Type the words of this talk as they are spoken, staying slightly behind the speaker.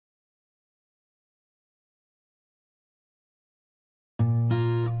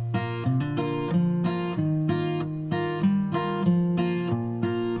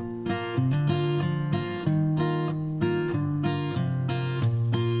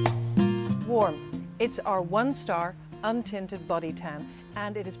Warm. It's our 1-star untinted body tan,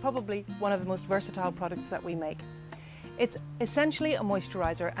 and it is probably one of the most versatile products that we make. It's essentially a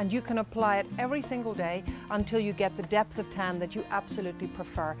moisturiser, and you can apply it every single day until you get the depth of tan that you absolutely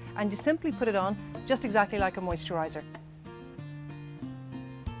prefer. And you simply put it on just exactly like a moisturiser.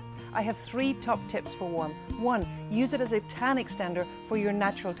 I have 3 top tips for Warm. 1, use it as a tan extender for your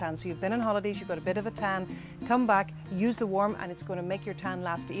natural tan. So you've been on holidays, you've got a bit of a tan, come back, use the Warm, and it's going to make your tan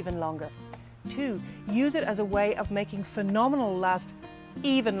last even longer. 2, use it as a way of making phenomenal last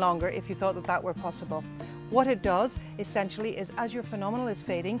even longer if you thought that that were possible. What it does essentially is, as your phenomenal is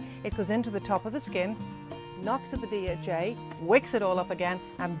fading, it goes into the top of the skin, knocks at the DHA, wicks it all up again,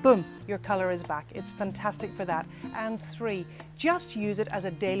 and boom, your colour is back. It's fantastic for that. And 3, just use it as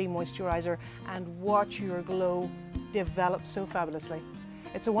a daily moisturiser and watch your glow develop so fabulously.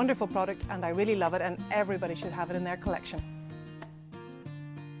 It's a wonderful product and I really love it, and everybody should have it in their collection.